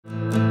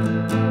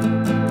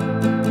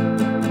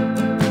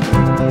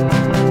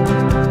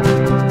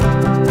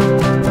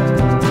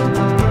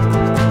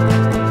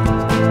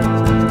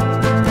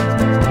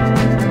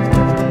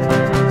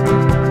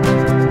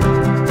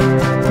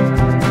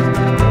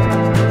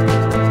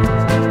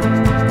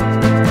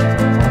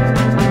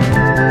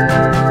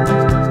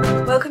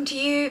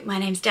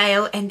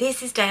Dale and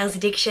this is Dale's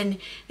Addiction.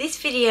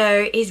 This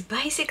video is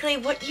basically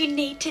what you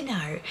need to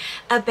know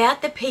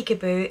about the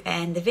Peekaboo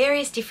and the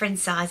various different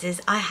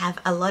sizes. I have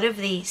a lot of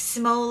the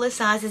smaller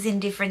sizes in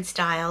different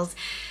styles,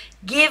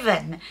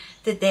 given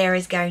that there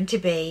is going to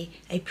be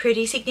a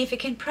pretty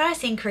significant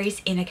price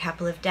increase in a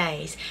couple of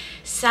days,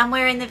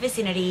 somewhere in the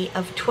vicinity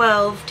of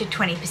 12 to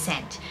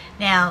 20%.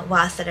 Now,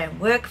 whilst I don't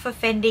work for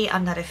Fendi,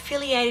 I'm not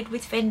affiliated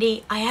with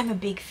Fendi, I am a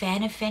big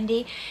fan of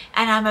Fendi,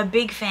 and I'm a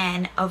big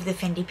fan of the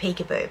Fendi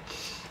Peekaboo.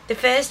 The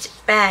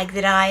first bag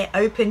that I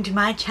opened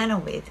my channel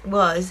with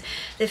was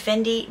the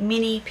Fendi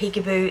Mini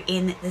Peekaboo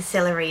in the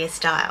Selleria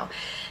style.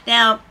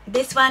 Now,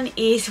 this one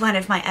is one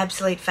of my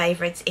absolute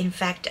favourites. In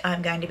fact,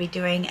 I'm going to be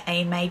doing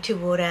a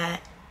made-to-order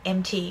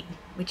MT,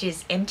 which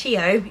is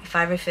MTO, if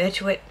I refer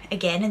to it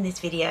again in this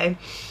video,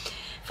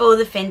 for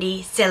the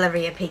Fendi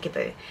Selleria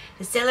Peekaboo.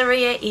 The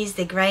Selleria is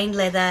the grained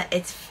leather.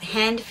 It's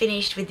hand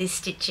finished with this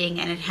stitching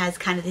and it has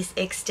kind of this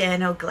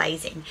external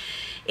glazing.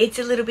 It's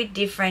a little bit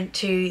different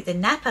to the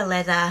Napa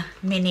leather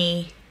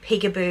mini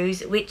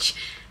Peekaboos, which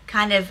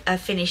kind of are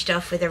finished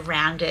off with a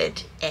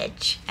rounded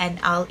edge. And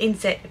I'll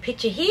insert a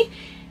picture here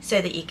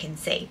so that you can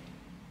see.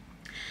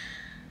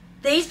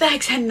 These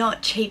bags are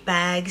not cheap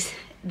bags.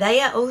 They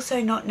are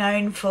also not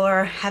known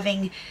for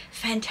having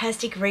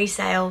fantastic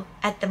resale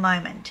at the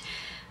moment.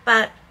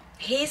 But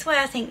here's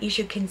why I think you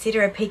should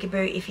consider a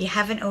Peekaboo if you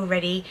haven't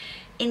already,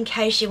 in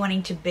case you're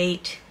wanting to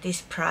beat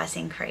this price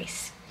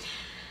increase.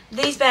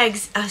 These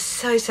bags are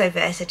so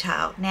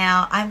versatile.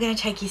 Now, I'm going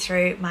to take you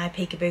through my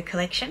Peekaboo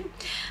collection.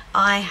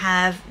 I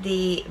have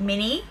the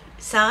mini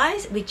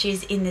size, which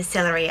is in the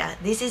Selleria.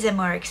 This is a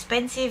more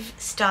expensive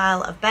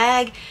style of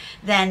bag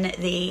than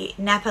the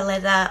Napa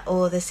leather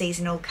or the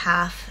seasonal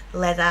calf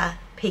leather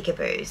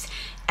Peekaboos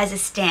as a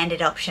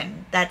standard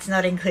option. That's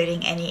not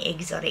including any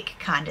exotic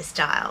kind of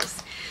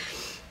styles.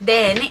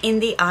 Then in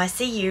the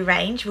Iseeu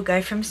range, we'll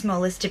go from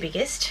smallest to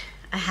biggest.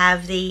 I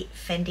have the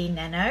Fendi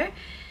Nano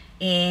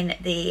in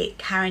the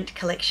current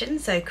collection,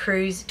 so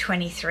Cruise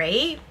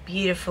 23,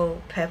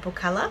 beautiful purple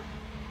colour.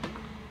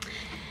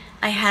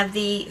 I have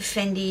the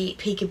Fendi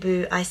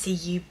Peekaboo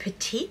Iseeu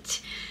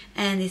Petite,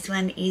 and this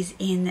one is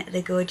in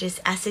the gorgeous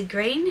acid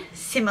green,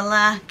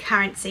 similar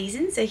current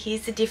season. So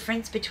here's the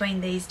difference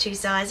between these two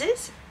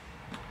sizes.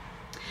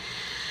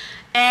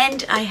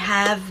 And I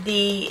have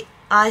the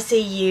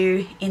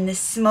Iseeu in the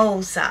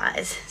small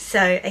size.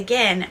 So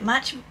again,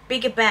 much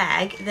bigger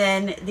bag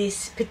than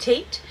this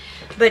Petite,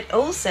 but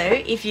also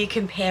if you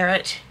compare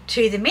it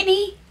to the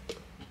Mini,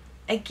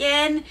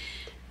 again,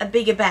 a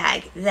bigger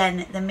bag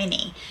than the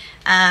Mini,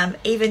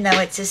 even though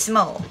it's a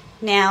small.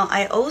 Now,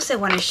 I also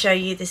want to show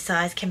you the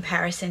size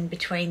comparison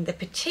between the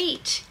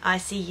Petite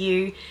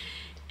Iseeu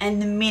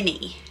and the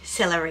Mini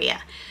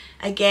Selleria.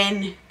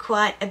 Again,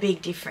 quite a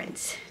big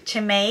difference. To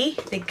me,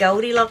 the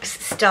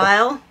Goldilocks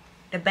style,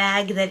 the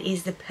bag that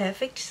is the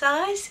perfect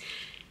size,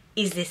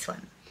 is this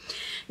one.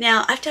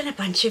 Now, I've done a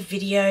bunch of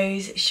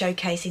videos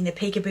showcasing the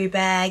Peekaboo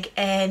bag,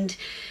 and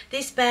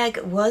this bag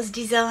was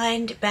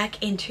designed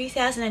back in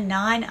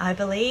 2009, I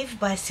believe,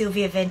 by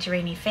Silvia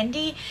Venturini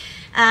Fendi.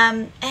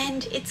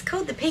 And it's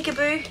called the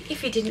Peekaboo,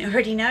 if you didn't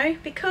already know,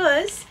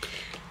 because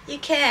you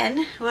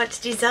can, well, it's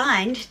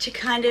designed to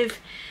kind of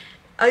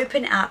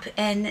open up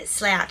and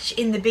slouch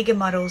in the bigger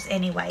models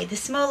anyway. The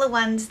smaller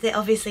ones, they're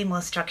obviously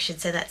more structured,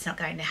 so that's not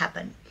going to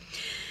happen.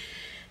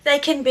 They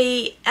can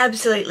be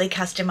absolutely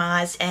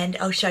customized, and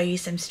I'll show you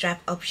some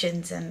strap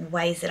options and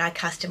ways that I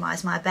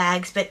customize my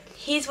bags, but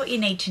here's what you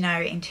need to know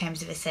in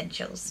terms of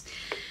essentials.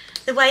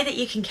 The way that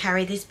you can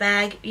carry this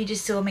bag, you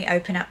just saw me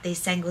open up these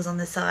sangles on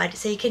the side,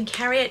 so you can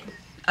carry it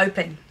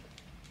open.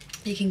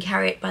 You can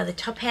carry it by the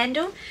top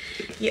handle.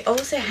 You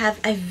also have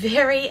a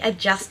very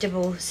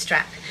adjustable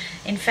strap.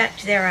 In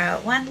fact, there are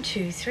 1,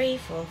 2, 3,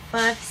 4,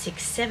 5,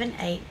 6, 7,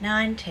 8,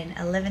 9, 10,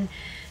 11,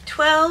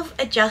 12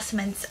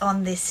 adjustments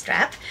on this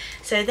strap.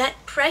 So that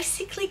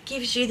basically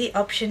gives you the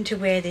option to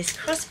wear this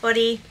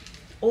crossbody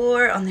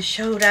or on the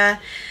shoulder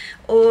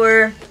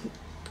or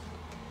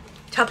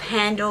top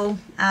handle.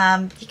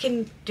 You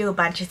can do a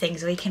bunch of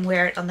things, or you can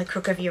wear it on the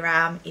crook of your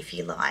arm if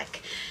you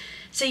like.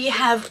 So you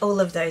have all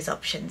of those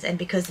options, and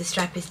because the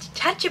strap is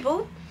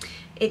detachable,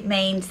 it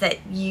means that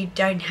you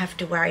don't have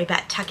to worry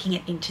about tucking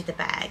it into the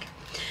bag.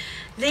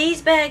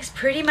 These bags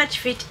pretty much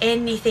fit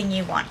anything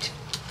you want.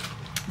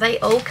 They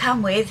all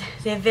come with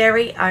their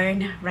very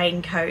own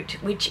raincoat,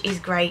 which is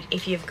great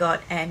if you've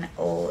got an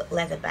all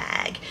leather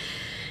bag.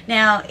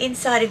 Now,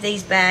 inside of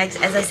these bags,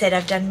 as I said,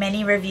 I've done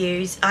many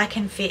reviews. I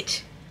can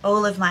fit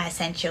all of my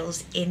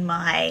essentials in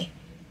my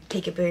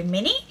Peekaboo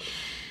Mini.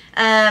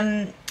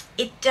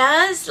 It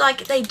does,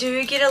 like, they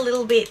do get a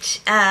little bit,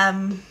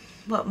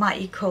 what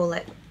might you call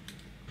it?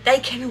 They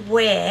can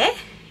wear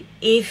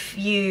if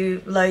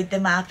you load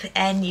them up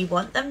and you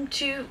want them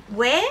to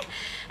wear.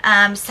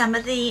 Some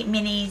of the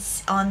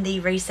minis on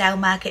the resale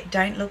market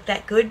don't look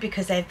that good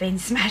because they've been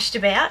smashed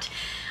about.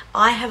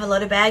 I have a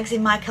lot of bags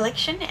in my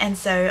collection, and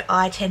so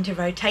I tend to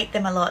rotate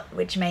them a lot,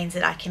 which means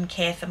that I can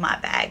care for my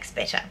bags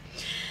better.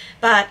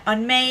 But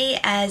on me,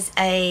 as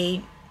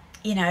a,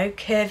 you know,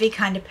 curvy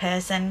kind of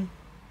person,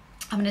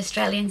 I'm an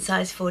Australian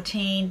size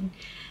 14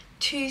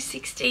 to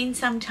 16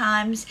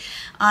 sometimes.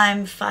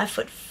 I'm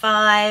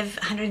 5'5",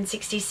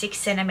 166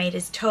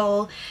 centimeters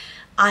tall.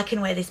 I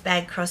can wear this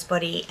bag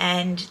crossbody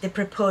and the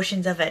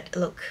proportions of it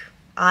look,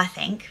 I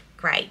think,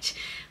 great,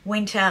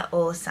 winter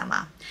or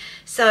summer.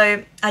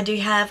 So I do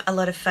have a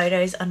lot of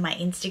photos on my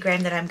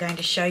Instagram that I'm going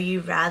to show you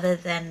rather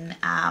than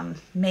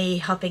me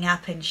hopping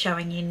up and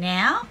showing you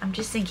now. I'm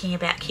just thinking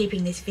about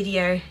keeping this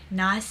video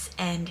nice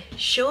and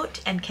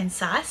short and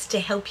concise to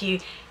help you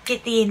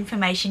get the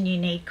information you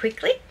need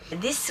quickly.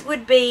 This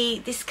would be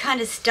this kind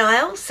of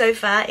style. So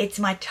far it's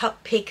my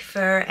top pick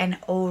for an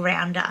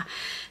all-rounder,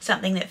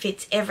 something that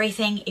fits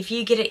everything. If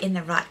you get it in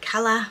the right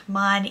color,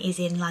 mine is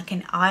in like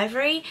an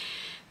ivory,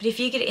 but if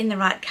you get it in the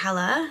right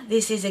color,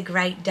 this is a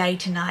great day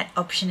to night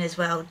option as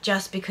well,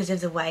 just because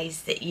of the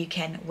ways that you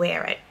can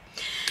wear it.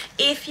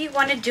 If you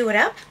want to do it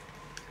up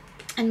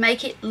and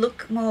make it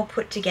look more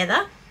put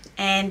together,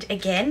 and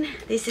again,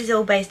 this is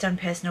all based on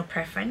personal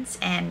preference,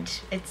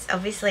 and it's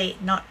obviously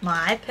not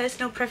my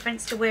personal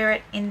preference to wear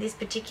it in this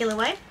particular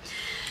way,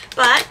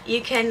 but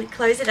you can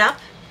close it up,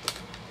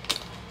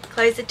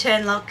 close the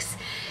turn locks,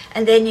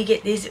 and then you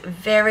get this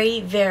very,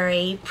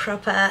 very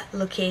proper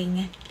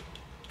looking,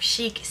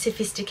 chic,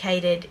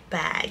 sophisticated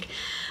bag.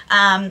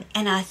 And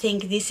I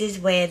think this is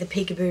where the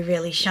Peekaboo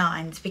really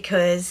shines,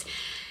 because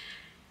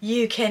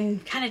you can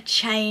kind of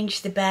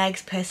change the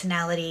bag's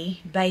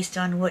personality based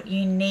on what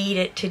you need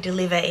it to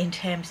deliver in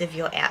terms of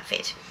your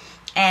outfit.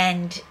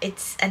 And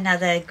it's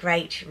another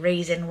great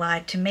reason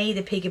why, to me,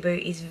 the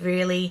Peekaboo is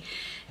really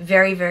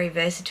very, very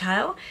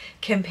versatile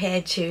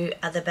compared to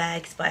other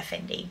bags by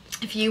Fendi.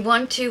 If you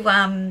want to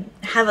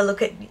have a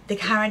look at the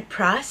current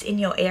price in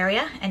your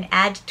area and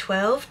add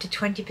 12 to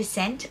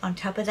 20% on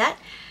top of that,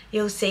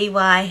 you'll see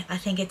why I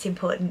think it's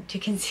important to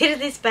consider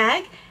this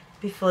bag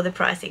before the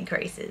price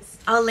increases.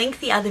 I'll link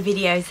the other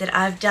videos that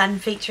I've done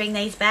featuring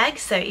these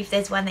bags, so if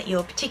there's one that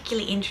you're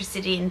particularly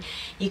interested in,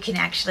 you can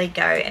actually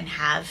go and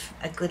have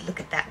a good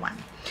look at that one.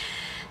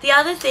 The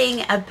other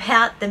thing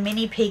about the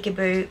mini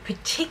Peekaboo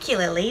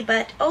particularly,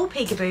 but all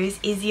Peekaboos,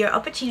 is your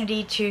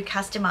opportunity to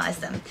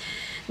customize them.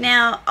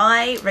 Now,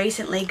 I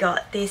recently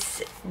got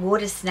this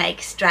water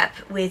snake strap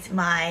with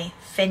my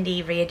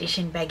Fendi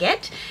re-edition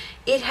baguette.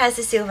 It has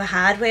a silver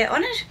hardware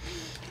on it.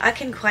 I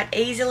can quite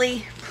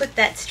easily put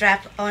that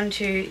strap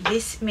onto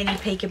this mini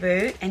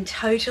Peekaboo and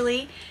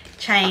totally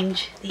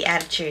change the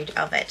attitude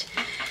of it.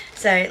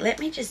 So let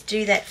me just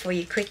do that for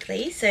you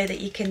quickly so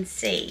that you can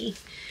see.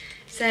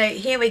 So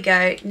here we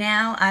go.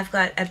 Now I've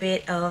got a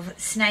bit of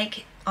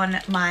snake on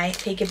my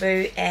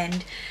Peekaboo,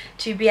 and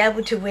to be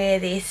able to wear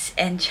this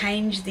and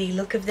change the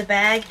look of the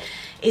bag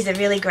is a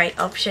really great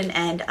option.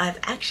 And I've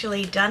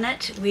actually done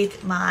it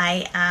with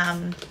my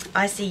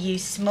Iseeu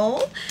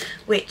Small,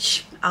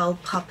 which I'll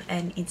pop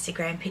an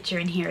Instagram picture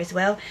in here as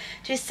well,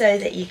 just so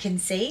that you can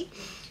see.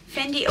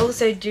 Fendi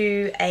also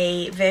do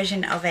a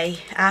version of a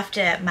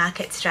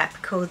aftermarket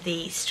strap called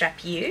the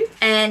Strap U,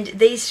 and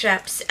these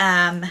straps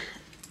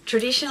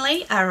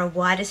traditionally are a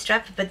wider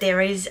strap, but there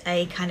is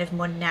a kind of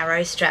more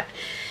narrow strap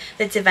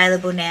that's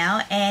available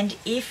now. And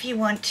if you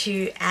want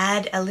to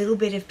add a little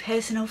bit of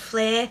personal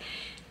flair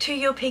to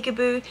your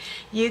Peekaboo,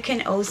 you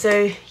can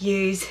also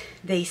use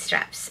these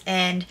straps,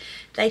 and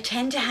they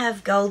tend to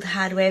have gold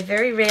hardware.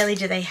 Very rarely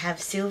do they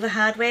have silver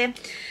hardware.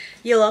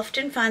 You'll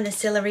often find the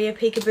Selleria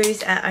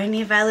Peekaboos are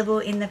only available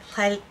in the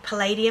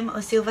palladium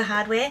or silver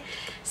hardware,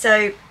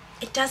 so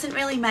it doesn't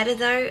really matter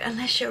though,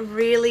 unless you're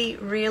really,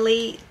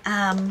 really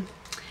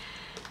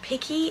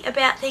picky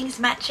about things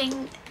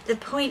matching. The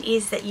point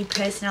is that you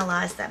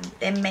personalize them.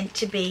 They're meant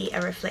to be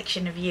a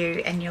reflection of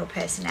you and your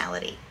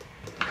personality.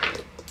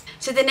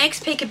 So the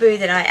next Peekaboo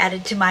that I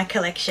added to my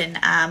collection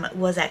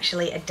was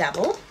actually a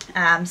double.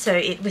 So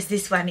it was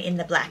this one in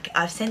the black.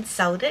 I've since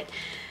sold it.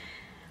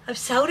 I've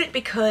sold it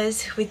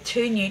because with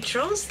two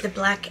neutrals, the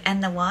black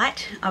and the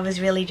white, I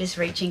was really just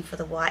reaching for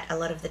the white a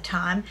lot of the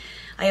time.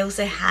 I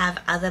also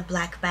have other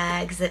black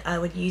bags that I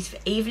would use for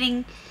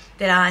evening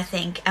that I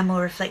think are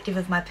more reflective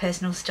of my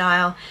personal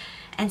style,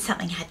 and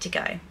something had to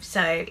go.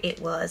 So it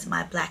was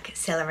my black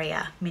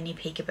Selleria mini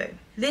Peekaboo.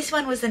 This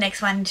one was the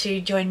next one to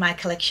join my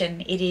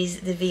collection. It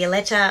is the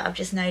Violetta. I've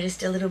just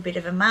noticed a little bit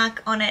of a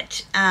mark on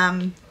it.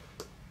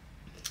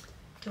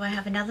 Do I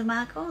have another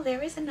mark? Oh,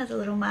 there is another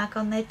little mark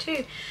on there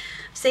too.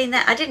 I've seen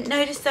that. I didn't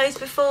notice those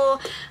before,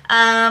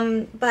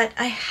 but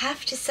I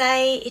have to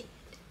say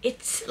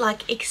it's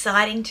like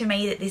exciting to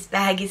me that this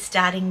bag is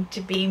starting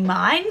to be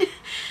mine.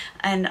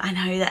 And I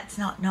know that's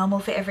not normal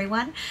for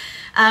everyone.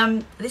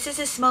 This is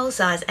a small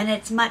size, and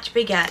it's much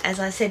bigger, as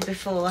I said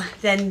before,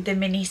 than the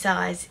mini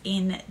size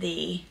in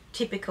the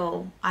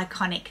typical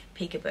iconic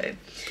Peekaboo.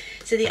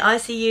 So the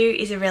Iseeu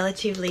is a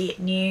relatively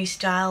new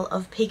style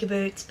of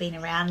Peekaboo. It's been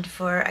around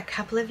for a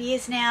couple of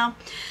years now.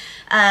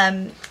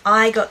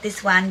 I got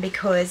this one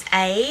because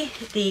A,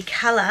 the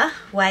colour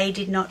way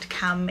did not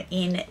come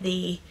in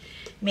the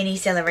mini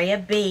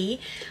Selleria. B,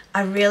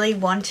 I really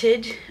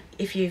wanted,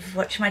 if you've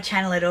watched my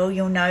channel at all,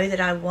 you'll know that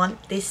I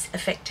want this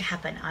effect to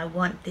happen. I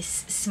want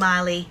this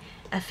smiley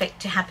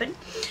effect to happen.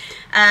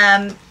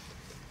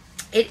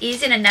 It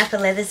is in a nappa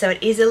leather, so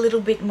it is a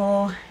little bit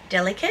more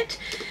delicate.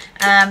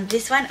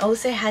 This one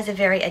also has a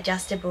very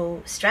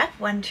adjustable strap.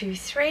 1, 2,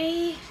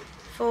 3,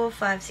 4,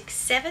 5, 6,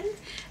 7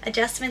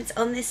 adjustments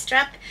on this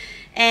strap.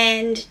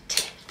 And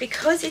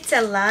because it's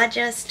a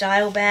larger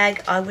style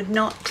bag, I would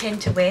not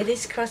tend to wear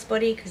this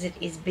crossbody because it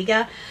is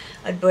bigger.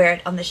 I'd wear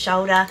it on the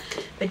shoulder,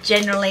 but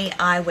generally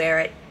I wear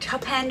it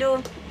top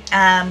handle.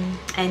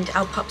 And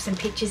I'll pop some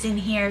pictures in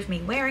here of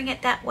me wearing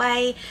it that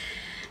way.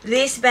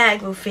 This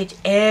bag will fit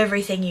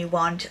everything you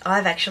want.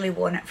 I've actually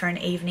worn it for an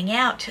evening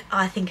out.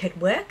 I think it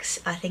works.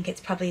 I think it's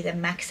probably the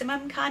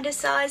maximum kind of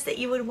size that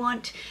you would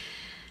want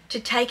to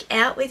take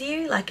out with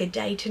you, like a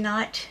day to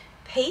night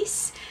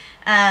piece.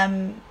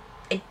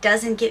 It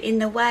doesn't get in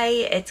the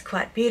way. It's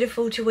quite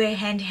beautiful to wear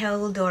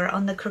handheld or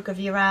on the crook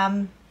of your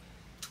arm.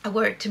 I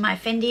wore it to my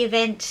Fendi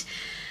event.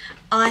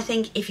 I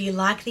think if you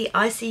like the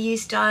Iseeu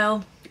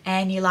style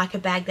and you like a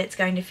bag that's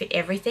going to fit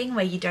everything,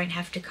 where you don't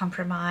have to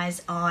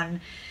compromise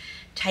on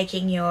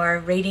taking your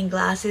reading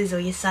glasses or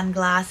your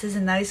sunglasses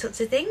and those sorts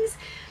of things,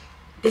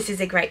 this is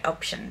a great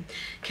option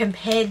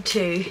compared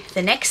to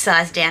the next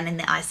size down in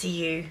the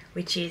Iseeu,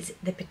 which is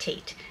the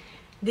petite.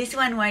 This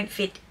one won't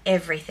fit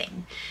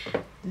everything.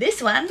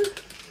 This one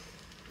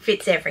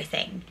fits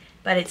everything,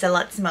 but it's a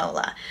lot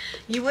smaller.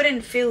 You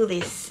wouldn't fill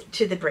this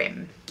to the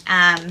brim.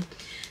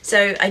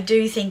 So I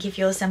do think if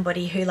you're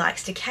somebody who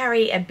likes to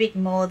carry a bit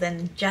more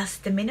than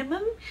just the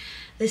minimum,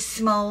 the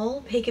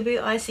small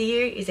Peekaboo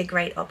Iseeu is a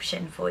great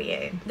option for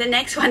you. The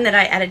next one that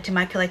I added to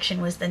my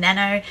collection was the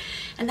Nano,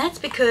 and that's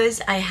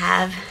because I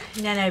have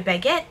Nano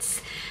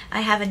baguettes,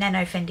 I have a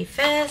Nano Fendi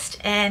First,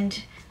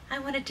 and I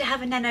wanted to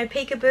have a Nano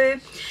Peekaboo.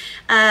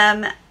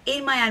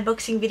 In my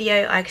unboxing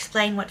video, I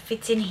explain what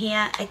fits in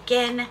here.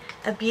 Again,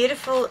 a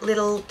beautiful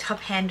little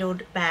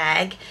top-handled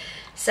bag.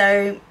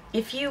 So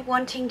if you're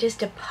wanting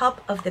just a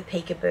pop of the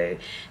Peekaboo,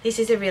 this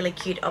is a really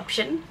cute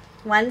option.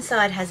 One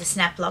side has a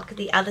snap lock,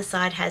 the other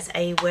side has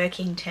a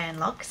working turn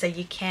lock, so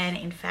you can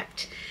in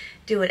fact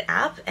do it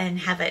up and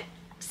have it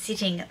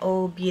sitting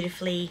all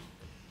beautifully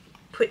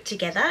put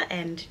together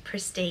and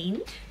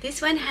pristine.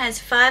 This one has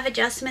 5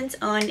 adjustments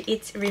on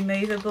its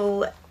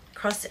removable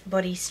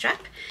crossbody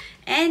strap,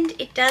 and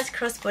it does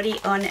crossbody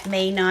on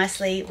me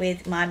nicely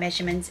with my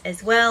measurements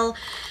as well.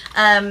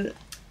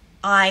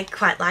 I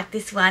quite like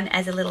this one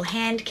as a little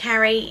hand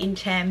carry in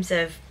terms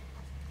of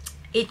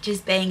it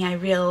just being a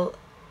real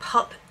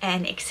pop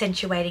and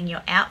accentuating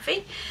your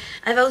outfit.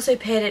 I've also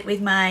paired it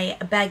with my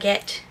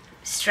baguette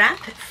strap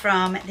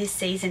from this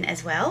season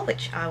as well,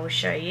 which I will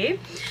show you,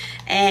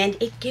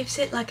 and it gives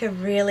it like a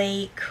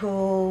really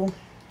cool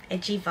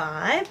edgy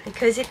vibe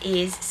because it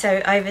is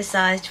so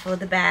oversized for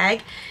the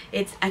bag.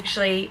 It's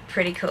actually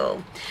pretty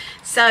cool.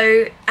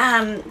 So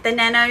the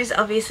Nano's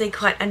obviously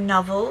quite a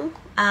novel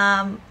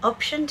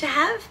option to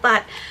have,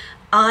 but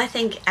I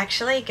think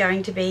actually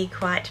going to be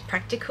quite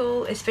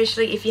practical,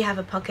 especially if you have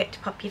a pocket to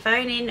pop your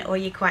phone in or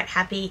you're quite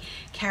happy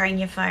carrying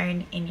your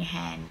phone in your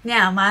hand.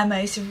 Now, my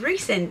most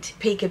recent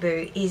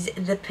Peekaboo is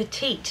the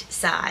petite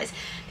size.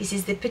 This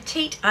is the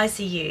Petite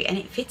Iseeu, and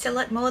it fits a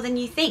lot more than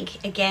you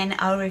think. Again,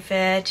 I'll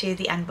refer to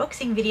the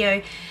unboxing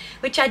video,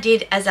 which I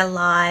did as a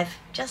live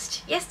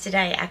just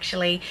yesterday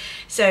actually,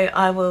 so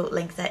I will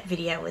link that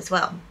video as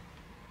well.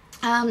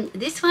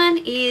 This one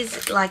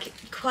is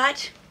like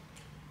quite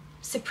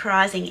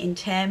surprising in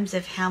terms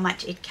of how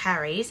much it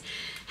carries.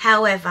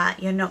 However,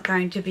 you're not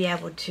going to be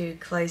able to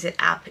close it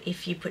up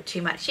if you put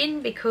too much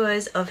in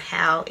because of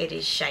how it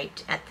is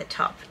shaped at the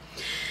top.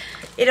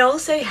 It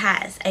also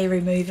has a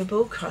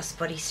removable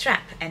crossbody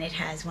strap, and it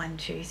has 1,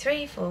 2,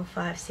 3, 4,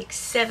 5, 6,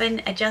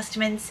 7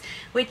 adjustments,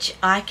 which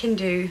I can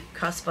do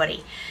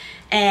crossbody.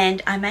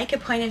 And I make a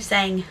point of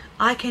saying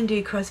I can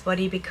do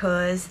crossbody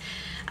because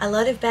a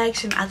lot of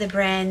bags from other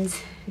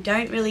brands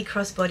don't really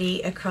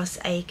crossbody across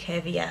a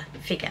curvier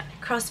figure.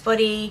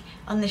 Crossbody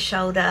on the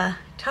shoulder,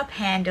 top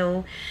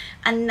handle.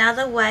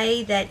 Another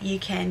way that you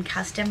can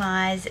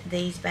customize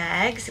these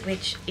bags,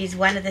 which is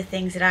one of the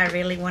things that I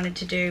really wanted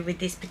to do with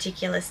this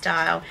particular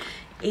style,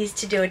 is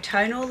to do a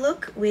tonal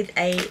look with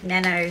a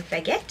Nano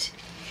baguette.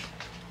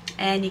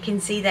 And you can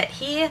see that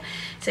here.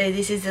 So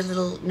this is a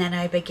little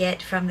Nano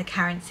baguette from the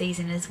current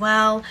season as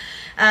well.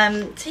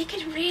 So you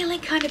can really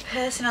kind of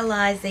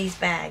personalize these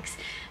bags.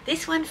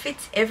 This one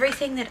fits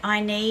everything that I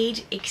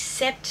need,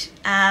 except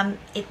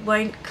it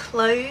won't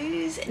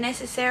close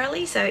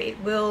necessarily, so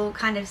it will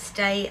kind of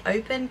stay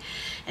open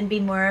and be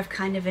more of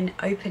kind of an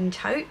open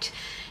tote.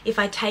 If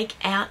I take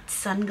out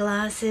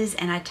sunglasses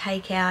and I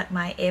take out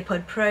my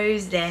AirPod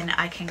Pros, then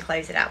I can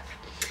close it up.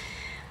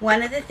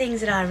 One of the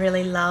things that I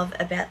really love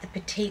about the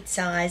petite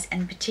size,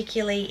 and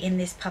particularly in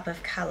this pop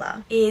of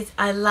colour, is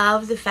I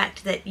love the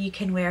fact that you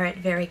can wear it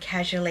very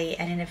casually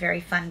and in a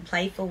very fun,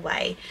 playful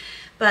way.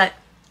 But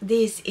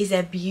this is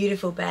a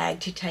beautiful bag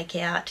to take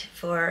out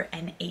for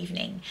an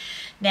evening.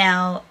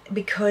 Now,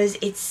 because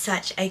it's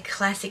such a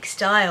classic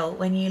style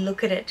when you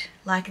look at it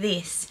like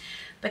this,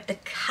 but the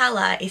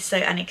colour is so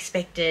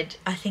unexpected,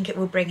 I think it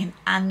will bring an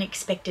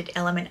unexpected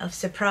element of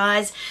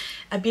surprise,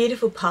 a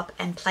beautiful pop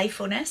and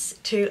playfulness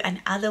to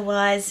an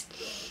otherwise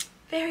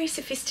very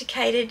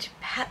sophisticated,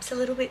 perhaps a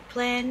little bit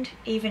bland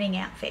evening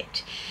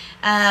outfit,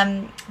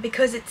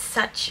 because it's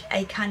such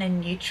a kind of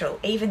neutral,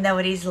 even though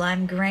it is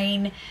lime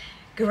green,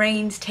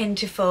 greens tend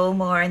to fall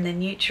more in the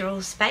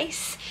neutral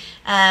space.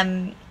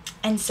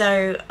 And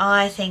so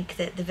I think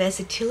that the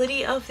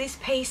versatility of this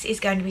piece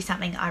is going to be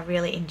something I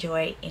really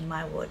enjoy in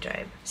my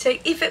wardrobe. So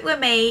if it were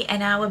me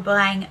and I were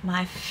buying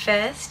my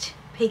first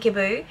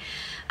Peekaboo,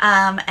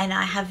 and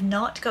I have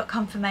not got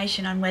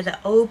confirmation on whether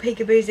all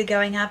Peekaboos are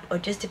going up or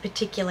just a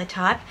particular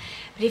type,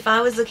 but if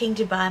I was looking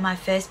to buy my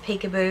first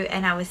Peekaboo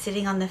and I was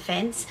sitting on the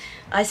fence,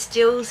 I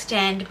still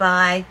stand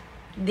by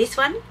this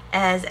one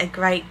as a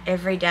great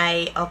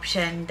everyday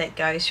option that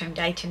goes from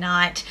day to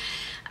night.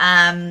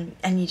 And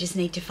you just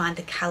need to find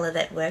the colour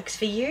that works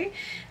for you.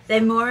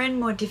 They're more and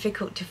more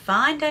difficult to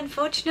find,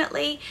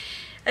 unfortunately,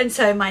 and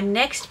so my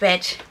next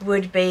bet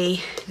would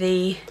be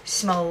the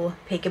small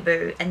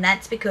Peekaboo, and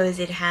that's because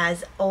it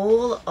has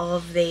all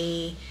of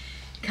the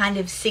kind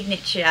of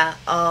signature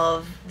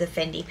of the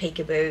Fendi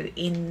Peekaboo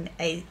in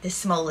the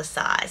smallest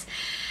size.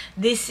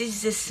 This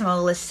is the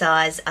smallest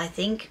size, I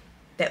think,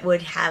 that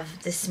would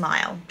have the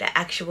smile, the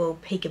actual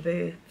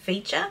Peekaboo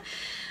feature,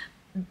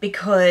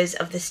 because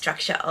of the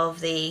structure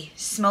of the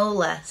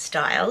smaller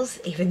styles.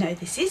 Even though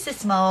this is a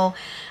small,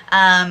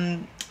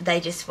 they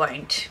just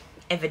won't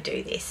ever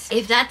do this.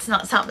 If that's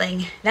not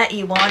something that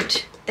you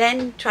want,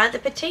 then try the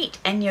Petite,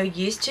 and you're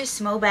used to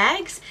small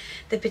bags.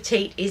 The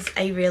Petite is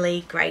a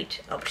really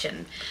great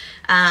option,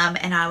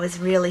 and I was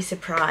really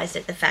surprised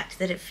at the fact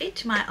that it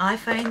fit my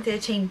iPhone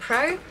 13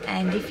 Pro,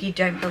 and if you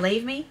don't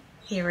believe me,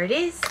 here it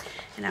is,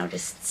 and I'll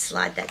just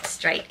slide that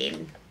straight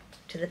in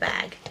to the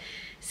bag.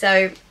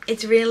 So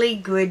it's really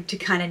good to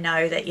kind of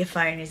know that your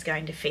phone is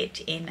going to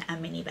fit in a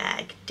mini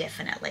bag,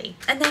 definitely.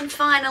 And then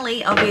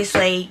finally,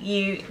 obviously,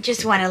 you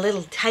just want a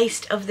little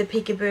taste of the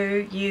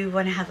Peekaboo, you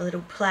want to have a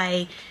little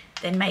play,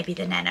 then maybe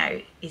the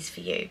Nano is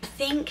for you. I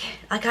think,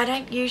 like, I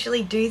don't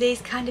usually do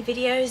these kind of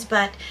videos,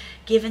 but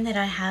given that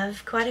I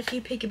have quite a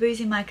few Peekaboos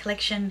in my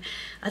collection,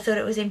 I thought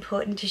it was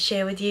important to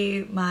share with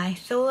you my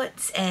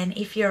thoughts. And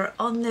if you're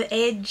on the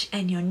edge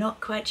and you're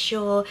not quite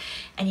sure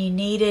and you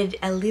needed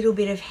a little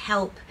bit of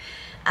help,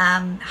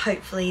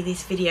 hopefully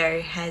this video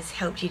has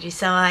helped you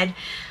decide.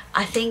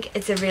 I think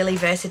it's a really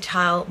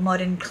versatile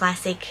modern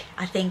classic.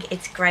 I think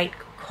it's great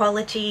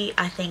quality.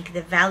 I think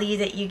the value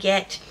that you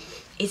get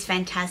is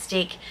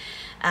fantastic.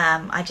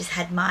 I just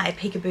had my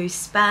Peekaboo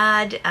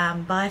sparred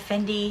by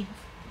Fendi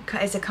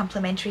as a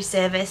complimentary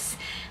service.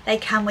 They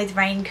come with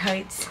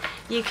raincoats.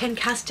 You can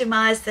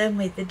customize them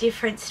with the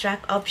different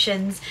strap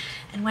options,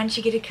 and once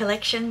you get a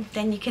collection,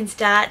 then you can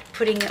start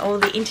putting all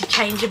the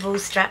interchangeable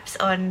straps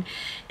on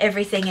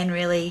everything and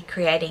really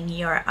creating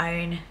your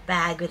own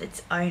bag with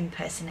its own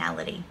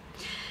personality.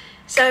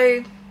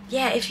 So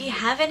yeah, if you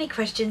have any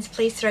questions,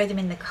 please throw them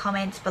in the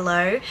comments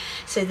below,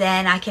 so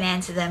then I can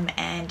answer them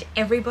and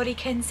everybody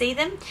can see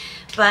them.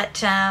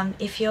 But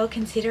if you're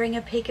considering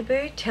a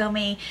Peekaboo, tell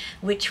me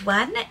which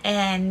one,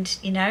 and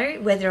you know,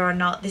 whether or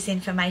not this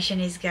information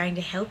is going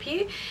to help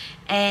you.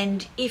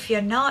 And if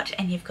you're not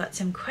and you've got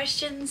some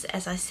questions,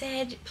 as I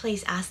said,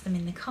 please ask them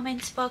in the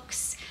comments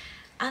box.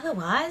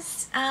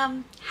 Otherwise,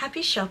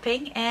 happy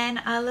shopping, and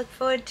I look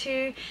forward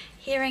to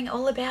hearing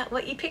all about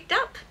what you picked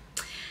up.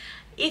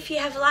 If you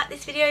have liked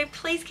this video,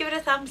 please give it a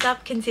thumbs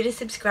up. Consider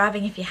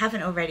subscribing if you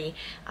haven't already.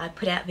 I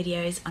put out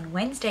videos on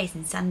Wednesdays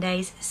and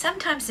Sundays,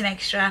 sometimes some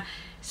extra,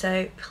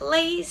 so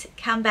please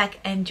come back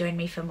and join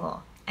me for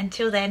more.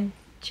 Until then,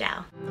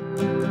 ciao.